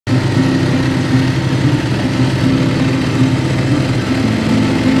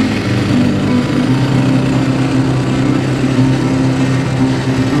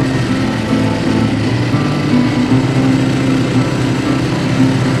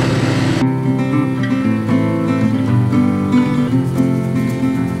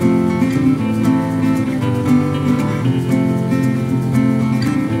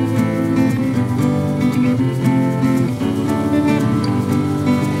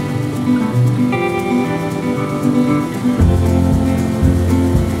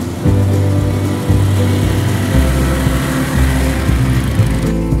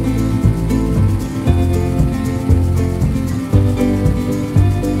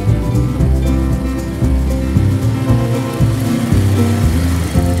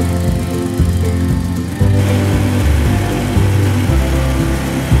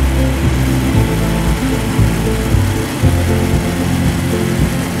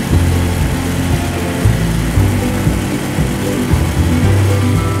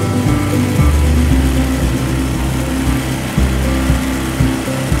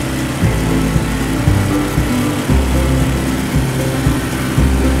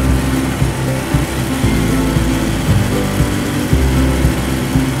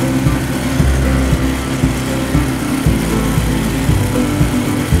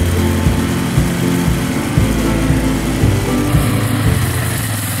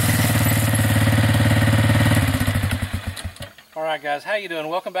Alright guys, how you doing?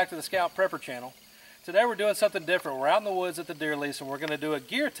 Welcome back to the Scout Prepper channel. Today we're doing something different. We're out in the woods at the deer lease and we're going to do a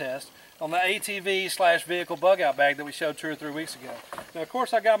gear test on the ATV / vehicle bug out bag that we showed 2 or 3 weeks ago. Now of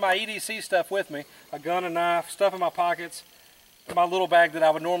course I got my EDC stuff with me, a gun, a knife, stuff in my pockets, my little bag that I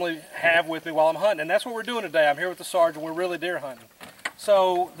would normally have with me while I'm hunting. And that's what we're doing today. I'm here with the Sarge and we're really deer hunting.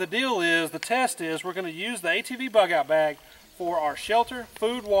 So the deal is, the test is, we're going to use the ATV bug out bag for our shelter,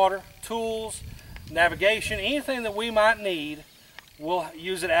 food, water, tools, navigation, anything that we might need. We'll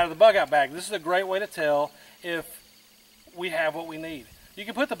use it out of the bug out bag. This is a great way to tell if we have what we need. You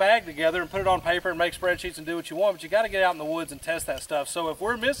can put the bag together and put it on paper and make spreadsheets and do what you want, but you got to get out in the woods and test that stuff. So if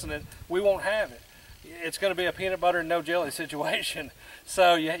we're missing it, we won't have it. It's going to be a peanut butter and no jelly situation.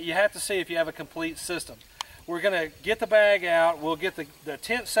 So you have to see if you have a complete system. We're going to get the bag out. We'll get the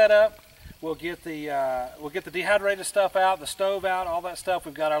tent set up. We'll get the dehydrated stuff out, the stove out, all that stuff.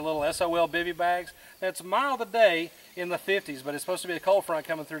 We've got our little SOL bivy bags. Now, it's a mild today in the 50s, but it's supposed to be a cold front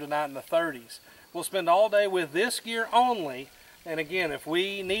coming through tonight in the 30s. We'll spend all day with this gear only. And again, if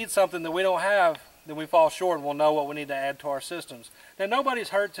we need something that we don't have, then we fall short and we'll know what we need to add to our systems. Now, nobody's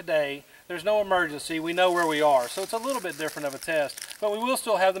hurt today. There's no emergency. We know where we are. So it's a little bit different of a test. But we will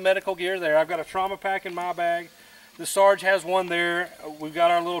still have the medical gear there. I've got a trauma pack in my bag. The Sarge has one there. We've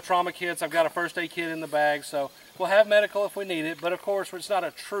got our little trauma kits. I've got a first aid kit in the bag. So we'll have medical if we need it. But of course, it's not a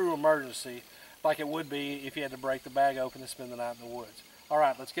true emergency like it would be if you had to break the bag open and spend the night in the woods. All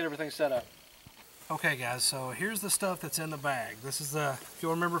right, let's get everything set up. Okay guys, so here's the stuff that's in the bag. This is if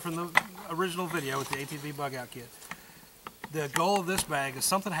you'll remember from the original video with the ATV bug out kit. The goal of this bag is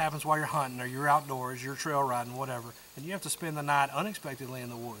something happens while you're hunting or you're outdoors, you're trail riding, whatever, and you have to spend the night unexpectedly in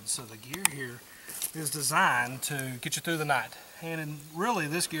the woods. So the gear here is designed to get you through the night. And really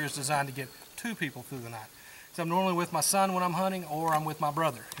this gear is designed to get 2 people through the night. So I'm normally with my son when I'm hunting, or I'm with my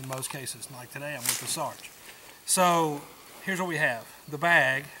brother in most cases. Like today, I'm with the Sarge. So here's what we have. The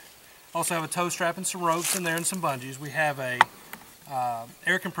bag. Also have a tow strap and some ropes in there and some bungees. We have a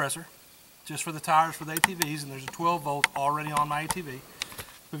air compressor just for the tires for the ATVs, and there's a 12 volt already on my ATV.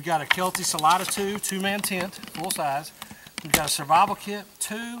 We've got a Kelty Salida 2 2-man tent, full size. We've got a survival kit,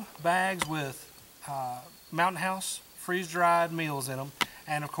 2 bags with Mountain House freeze-dried meals in them,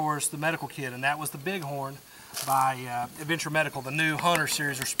 and of course the medical kit, and that was the Bighorn by Adventure Medical, the new Hunter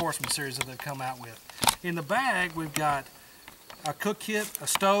series or Sportsman series that they've come out with. In the bag we've got a cook kit, a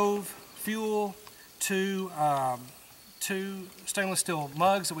stove, fuel, 2 stainless steel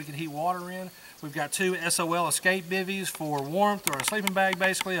mugs that we can heat water in. We've got 2 SOL escape bivvies for warmth, or a sleeping bag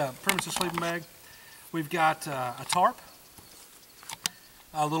basically, a primitive sleeping bag. We've got a tarp,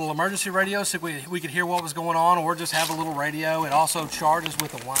 a little emergency radio so we could hear what was going on, or just have a little radio. It also charges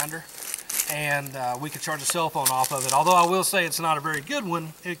with a winder, and we could charge a cell phone off of it. Although I will say it's not a very good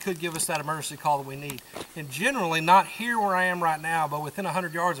one, it could give us that emergency call that we need. And generally, not here where I am right now, but within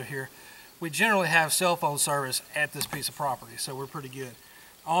 100 yards of here, we generally have cell phone service at this piece of property, so we're pretty good.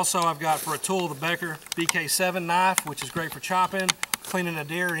 Also, I've got for a tool the Becker BK7 knife, which is great for chopping, cleaning a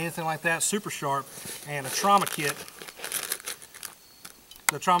deer, or anything like that, super sharp, and a trauma kit,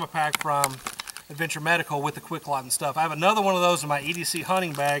 the trauma pack from Adventure Medical with the quick lot and stuff. I have another one of those in my EDC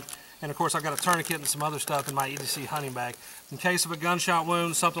hunting bag, and of course I've got a tourniquet and some other stuff in my EDC hunting bag. In case of a gunshot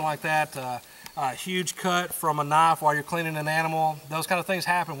wound, something like that, a huge cut from a knife while you're cleaning an animal, those kind of things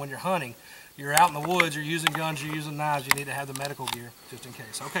happen when you're hunting. You're out in the woods, you're using guns, you're using knives, you need to have the medical gear just in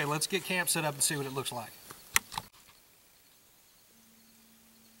case. Okay, let's get camp set up and see what it looks like.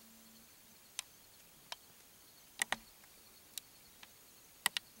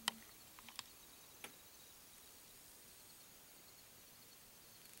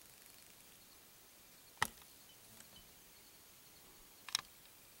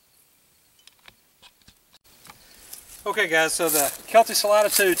 Okay guys, so the Kelty Salida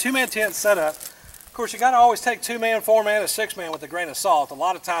 2 2-man tent set up. Of course, you got to always take 2-man, 4-man, and 6-man with a grain of salt. A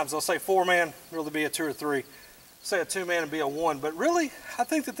lot of times they'll say 4-man, really be a 2 or 3. Say a 2-man and be a 1. But really, I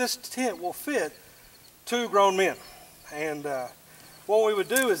think that this tent will fit 2 grown men. And what we would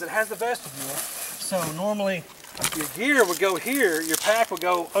do is it has the vestibule. So normally your gear would go here, your pack would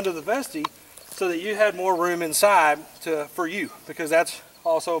go under the vesti, so that you had more room inside for you, because that's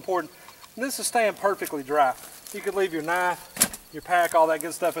also important. And this is staying perfectly dry. You could leave your knife, your pack, all that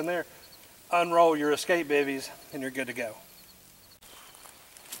good stuff in there, unroll your escape bivvies, and you're good to go.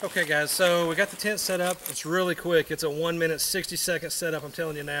 Okay guys, so we got the tent set up. It's really quick. It's a 1-minute, 60-second setup, I'm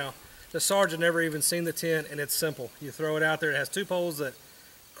telling you now. The Sarge had never even seen the tent, and it's simple. You throw it out there. It has 2 poles that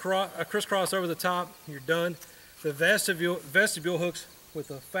crisscross over the top. You're done. The vestibule hooks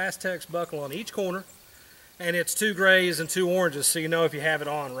with a Fastex buckle on each corner, and it's 2 grays and 2 oranges, so you know if you have it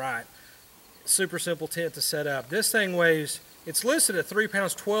on right. Super simple tent to set up. This thing weighs It's listed at 3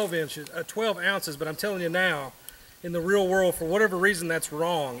 pounds 12 ounces, but I'm telling you now, in the real world, for whatever reason, that's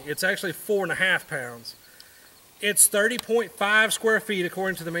wrong. It's actually 4.5 pounds. It's 30.5 square feet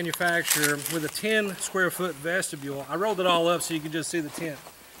according to the manufacturer with a 10 square foot vestibule. I rolled it all up so you can just see the tent.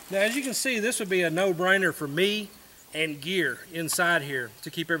 Now, as you can see, this would be a no-brainer for me and gear inside here to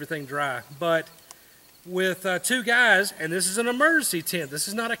keep everything dry. But with 2 guys, and this is an emergency tent. This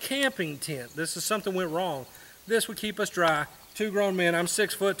is not a camping tent. This is something went wrong. This would keep us dry. 2 grown men. I'm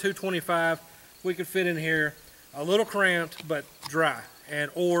 6 foot, 225. We could fit in here a little cramped, but dry,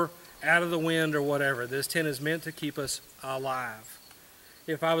 or out of the wind or whatever. This tent is meant to keep us alive.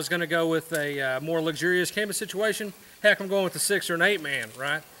 If I was going to go with a more luxurious camping situation, heck, I'm going with a 6 or an 8 man,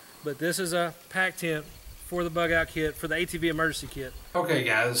 right? But this is a pack tent for the bug out kit, for the ATV emergency kit. Okay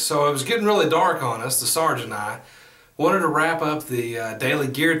guys, so it was getting really dark on us, the Sarge and I. Wanted to wrap up the daily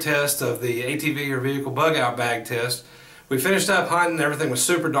gear test of the ATV or vehicle bug out bag test. We finished up hunting, everything was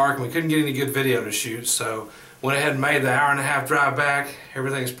super dark and we couldn't get any good video to shoot, so went ahead and made the hour-and-a-half drive back.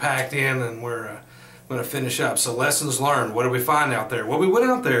 Everything's packed in and we're going to finish up. So lessons learned. What did we find out there? Well, we went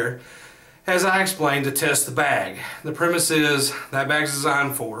out there, as I explained, to test the bag. The premise is that bag's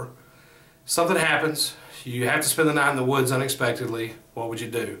designed for something happens, you have to spend the night in the woods unexpectedly. What would you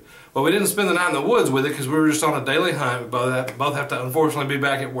do? Well, we didn't spend the night in the woods with it because we were just on a daily hunt. We both have to unfortunately be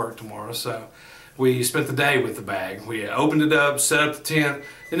back at work tomorrow, so we spent the day with the bag. We opened it up, set up the tent,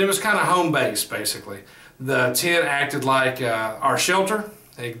 and it was kind of home base basically. The tent acted like our shelter.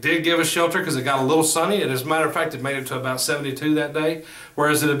 It did give us shelter because it got a little sunny, and as a matter of fact, it made it to about 72 that day,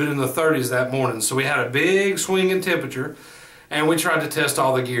 whereas it had been in the 30s that morning. So we had a big swing in temperature, and we tried to test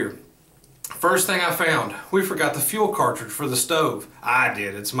all the gear. First thing I found, we forgot the fuel cartridge for the stove. I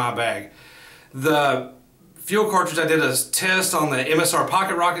did, it's my bag. The fuel cartridge, I did a test on the MSR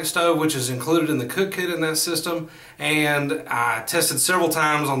Pocket Rocket stove, which is included in the cook kit in that system, and I tested several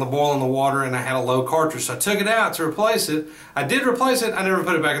times on the boil in the water, and I had a low cartridge, so I took it out to replace it. I did replace it, I never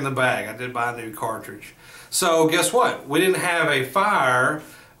put it back in the bag. I did buy a new cartridge. So guess what? We didn't have a fire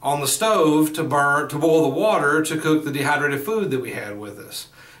on the stove to boil the water to cook the dehydrated food that we had with us.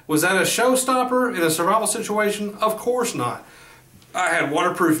 Was that a showstopper in a survival situation? Of course not. I had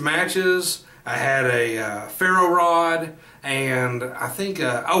waterproof matches, I had a ferro rod, and I think,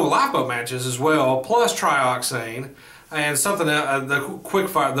 lifeboat matches as well, plus trioxane, and something,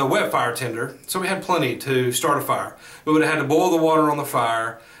 the wet fire tinder. So we had plenty to start a fire. We would have had to boil the water on the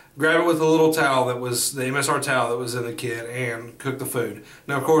fire, grab it with a little towel that was the MSR towel that was in the kit, and cook the food.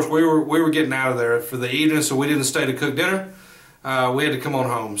 Now, of course, we were getting out of there for the evening, so we didn't stay to cook dinner. We had to come on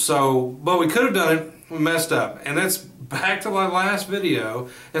home. So, but we could have done it. We messed up, and that's back to my last video.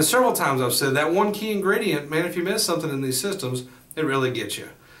 And several times I've said that one key ingredient, man, if you miss something in these systems, it really gets you.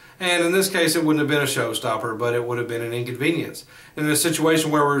 And in this case, it wouldn't have been a showstopper, but it would have been an inconvenience. In a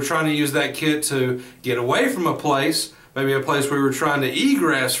situation where we were trying to use that kit to get away from a place, maybe a place we were trying to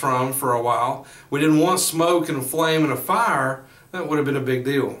egress from for a while, we didn't want smoke and flame and a fire, that would have been a big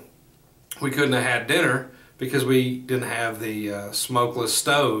deal. We couldn't have had dinner because we didn't have the smokeless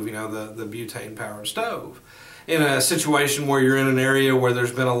stove, you know, the butane powered stove. In a situation where you're in an area where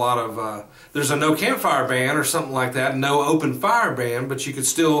there's been a lot of, there's a no campfire ban or something like that, no open fire ban, but you could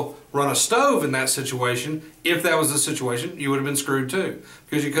still run a stove in that situation. If that was the situation, you would have been screwed too,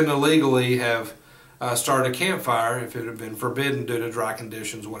 because you couldn't illegally have started a campfire if it had been forbidden due to dry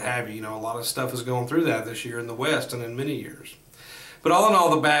conditions, what have you. You know, a lot of stuff is going through that this year in the West and in many years. But all in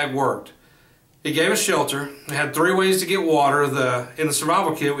all, the bag worked. It gave us shelter. We had 3 ways to get water. In the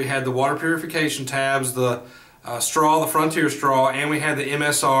survival kit, we had the water purification tabs, the straw, the Frontier straw, and we had the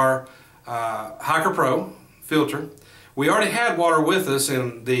MSR Hiker Pro filter. We already had water with us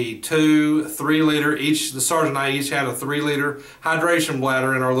in the 2, 3 liter each. The Sarge and I each had a 3 liter hydration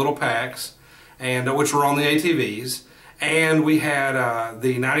bladder in our little packs, and which were on the ATVs. And we had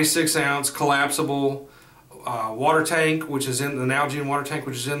the 96 ounce collapsible water tank, which is in the Nalgene water tank,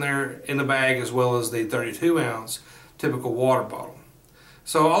 which is in there in the bag, as well as the 32 ounce typical water bottle.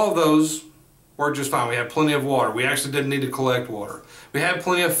 So all of those worked just fine. We had plenty of water. We actually didn't need to collect water. We had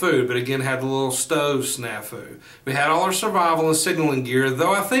plenty of food, but again had the little stove snafu. We had all our survival and signaling gear,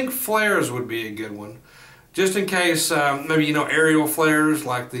 though I think flares would be a good one, just in case maybe, you know, aerial flares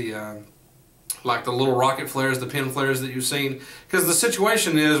like the little rocket flares, the pin flares that you've seen. Because the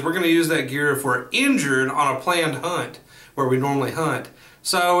situation is we're going to use that gear if we're injured on a planned hunt where we normally hunt.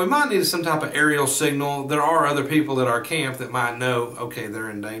 So we might need some type of aerial signal. There are other people at our camp that might know, okay, they're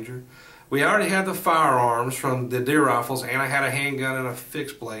in danger. We already had the firearms from the deer rifles, and I had a handgun and a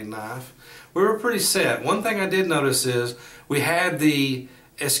fixed blade knife. We were pretty set. One thing I did notice is we had the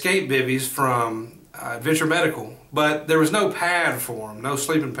escape bivvies from Adventure Medical, but there was no pad for them, no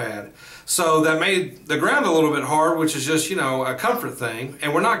sleeping pad. So that made the ground a little bit hard, which is just, you know, a comfort thing.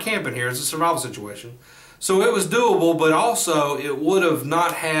 And we're not camping here, it's a survival situation. So it was doable, but also it would have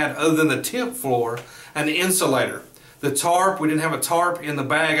not had, other than the tent floor, an insulator. The tarp, we didn't have a tarp in the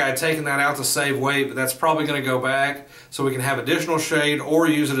bag. I had taken that out to save weight, but that's probably going to go back so we can have additional shade or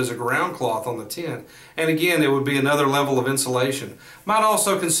use it as a ground cloth on the tent. And again, it would be another level of insulation. Might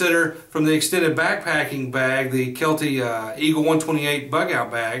also consider from the extended backpacking bag, the Kelty Eagle 128 bug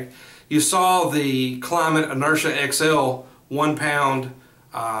out bag. You saw the Climate Inertia XL 1 pound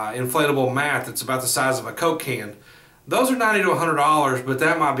inflatable mat that's about the size of a Coke can. Those are $90 to $100, but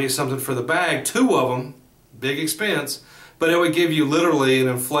that might be something for the bag. 2 of them. Big expense, but it would give you literally an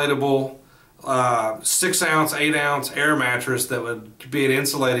inflatable 6-ounce, 8-ounce air mattress that would be an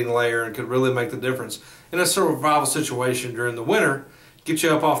insulating layer and could really make the difference in a survival situation during the winter, get you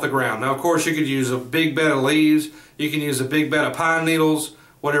up off the ground. Now, of course, you could use a big bed of leaves, you can use a big bed of pine needles,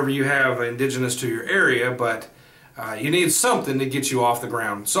 whatever you have indigenous to your area, but you need something to get you off the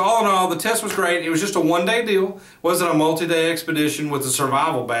ground. So all in all, the test was great. It was just a one-day deal. It wasn't a multi-day expedition with a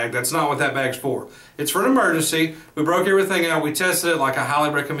survival bag. That's not what that bag's for. It's for an emergency. We broke everything out. We tested it like I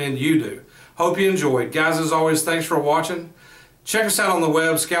highly recommend you do. Hope you enjoyed. Guys, as always, thanks for watching. Check us out on the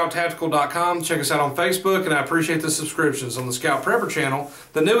web, scouttactical.com. Check us out on Facebook, and I appreciate the subscriptions on the Scout Prepper channel,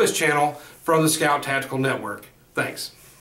 the newest channel from the Scout Tactical Network. Thanks.